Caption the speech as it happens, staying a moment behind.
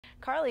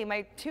Carly,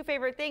 my two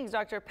favorite things,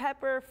 Dr.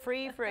 Pepper,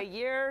 free for a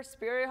year,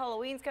 Spirit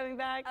Halloween's coming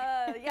back.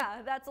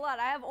 Yeah, that's a lot.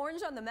 I have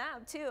orange on the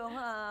map too.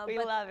 We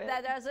but love it.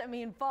 That doesn't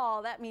mean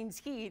fall, that means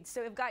heat.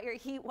 So we've got your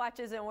heat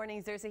watches and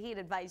warnings. There's a heat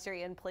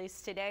advisory in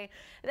place today.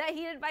 That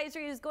heat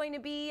advisory is going to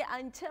be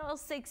until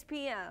 6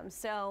 p.m.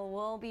 So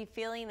we'll be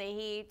feeling the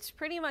heat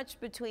pretty much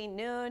between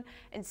noon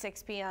and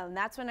 6 p.m.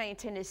 That's when I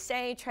intend to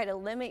say try to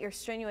limit your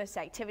strenuous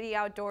activity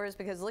outdoors,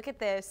 because look at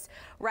this,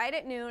 right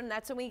at noon,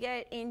 that's when we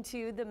get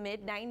into the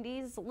mid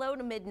 90s, low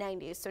to mid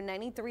 90s, so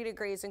 93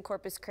 degrees in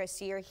Corpus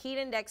Christi. Your heat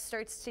index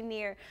starts to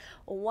near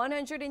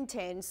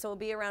 110, so it'll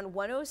be around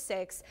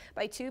 106.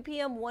 By 2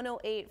 p.m.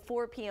 108,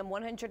 4 p.m.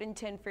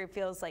 110 for your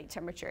feels like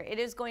temperature. It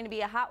is going to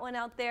be a hot one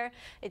out there.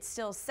 It's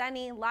still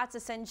sunny, lots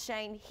of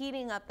sunshine,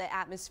 heating up the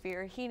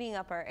atmosphere, heating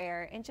up our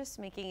air, and just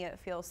making it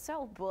feel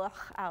so blech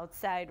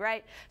outside,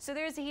 right? So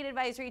there's a heat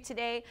advisory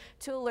today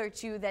to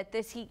alert you that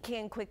this heat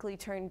can quickly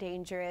turn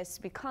dangerous,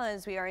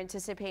 because we are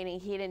anticipating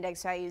heat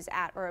index values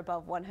at or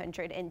above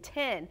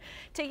 110.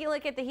 Taking a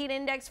look at the heat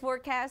index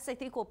forecast, I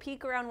think we'll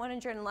peak around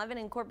 111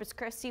 in Corpus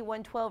Christi,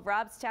 112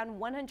 Robstown,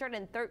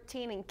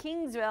 113 in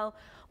Kingsville,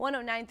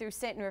 109 through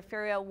Sinton,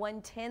 Refugio,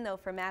 110 though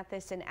for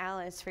Mathis and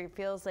Alice for your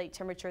feels like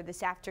temperature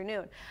this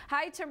afternoon.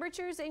 High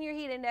temperatures in your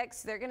heat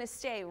index, they're going to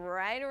stay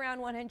right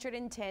around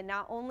 110,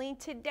 not only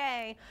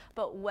today,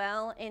 but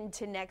well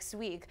into next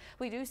week.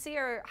 We do see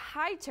our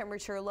high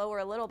temperature lower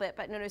a little bit,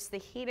 but notice the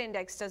heat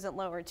index doesn't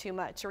lower too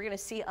much. We're going to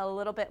see a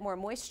little bit more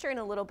moisture and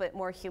a little bit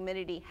more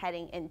humidity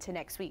heading into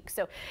next week.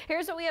 So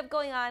here's what we have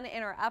going on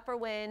in our upper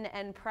wind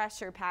and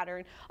pressure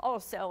pattern.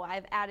 Also,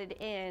 I've added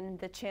in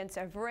the chance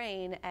of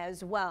rain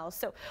as well.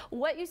 So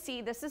what you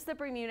see, this is the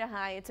Bermuda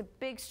high. It's a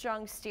big,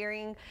 strong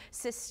steering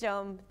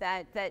system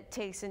that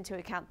takes into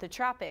account the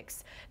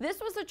tropics. This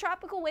was a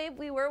tropical wave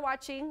we were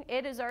watching.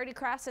 It has already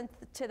crossed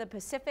into the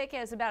Pacific. It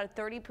has about a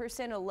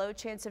 30% a low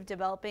chance of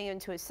developing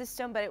into a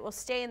system, but it will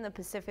stay in the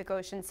Pacific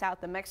Ocean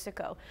south of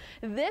Mexico.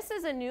 This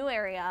is a new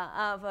area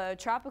of a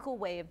tropical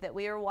wave that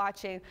we are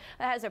watching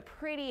that has a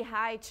pretty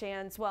high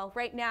chance. Well,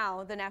 right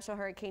now, the National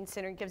Hurricane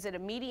Center gives it a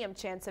medium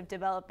chance of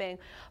developing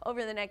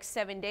over the next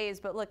 7 days.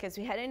 But look, as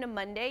we head into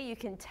Monday, you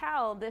can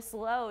tell this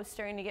low is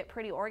starting to get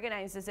pretty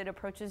organized as it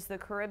approaches the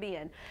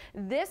Caribbean.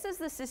 This is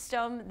the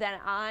system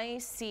that I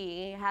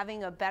see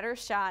having a better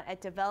shot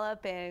at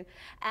developing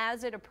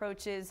as it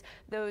approaches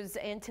those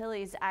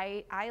Antilles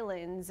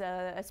Islands,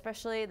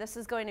 especially this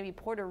is going to be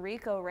Puerto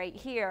Rico right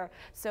here.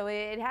 So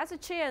it has a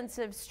chance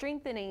of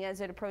strengthening as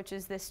it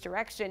approaches this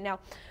direction. Now,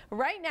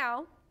 right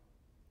now,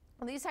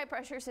 these high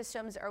pressure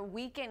systems are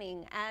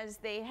weakening as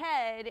we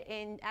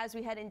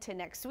head into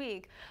next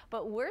week,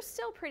 but we're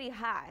still pretty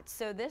hot.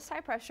 So this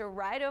high pressure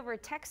right over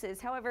Texas.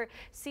 However,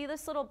 see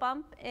this little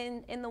bump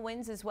in the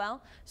winds as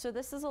well. So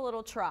this is a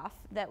little trough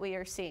that we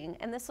are seeing,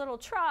 and this little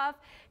trough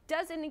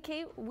does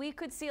indicate we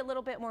could see a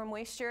little bit more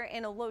moisture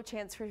and a low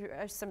chance for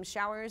some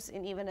showers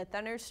and even a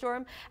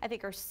thunderstorm. I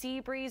think our sea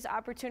breeze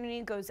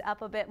opportunity goes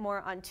up a bit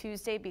more on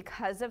Tuesday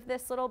because of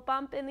this little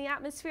bump in the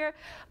atmosphere,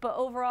 but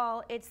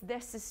overall it's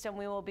this system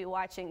we will be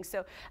watching.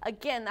 So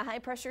again, the high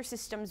pressure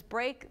systems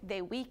break,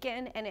 they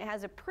weaken, and it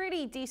has a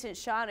pretty decent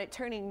shot at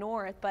turning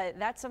north, but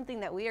that's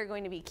something that we are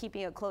going to be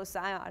keeping a close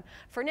eye on.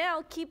 For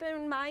now, keep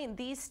in mind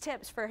these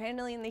tips for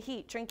handling the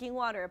heat: drinking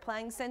water,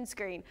 applying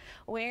sunscreen,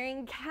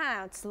 wearing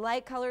hats,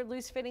 light colored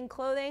loose-fitting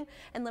clothing,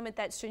 and limit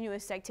that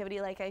strenuous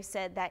activity. Like I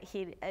said, that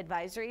heat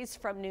advisories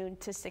from noon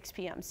to 6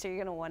 p.m. So you're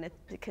going to want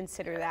to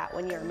consider that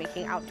when you're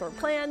making outdoor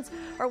plans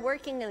or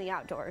working in the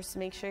outdoors.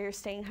 Make sure you're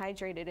staying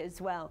hydrated as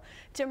well.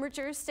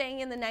 Temperatures staying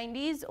in the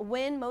 90s,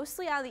 wind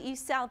mostly out of the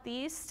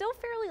east-southeast, still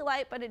fairly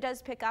light, but it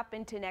does pick up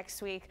into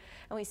next week,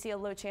 and we see a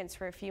low chance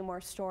for a few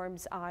more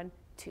storms on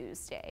Tuesday.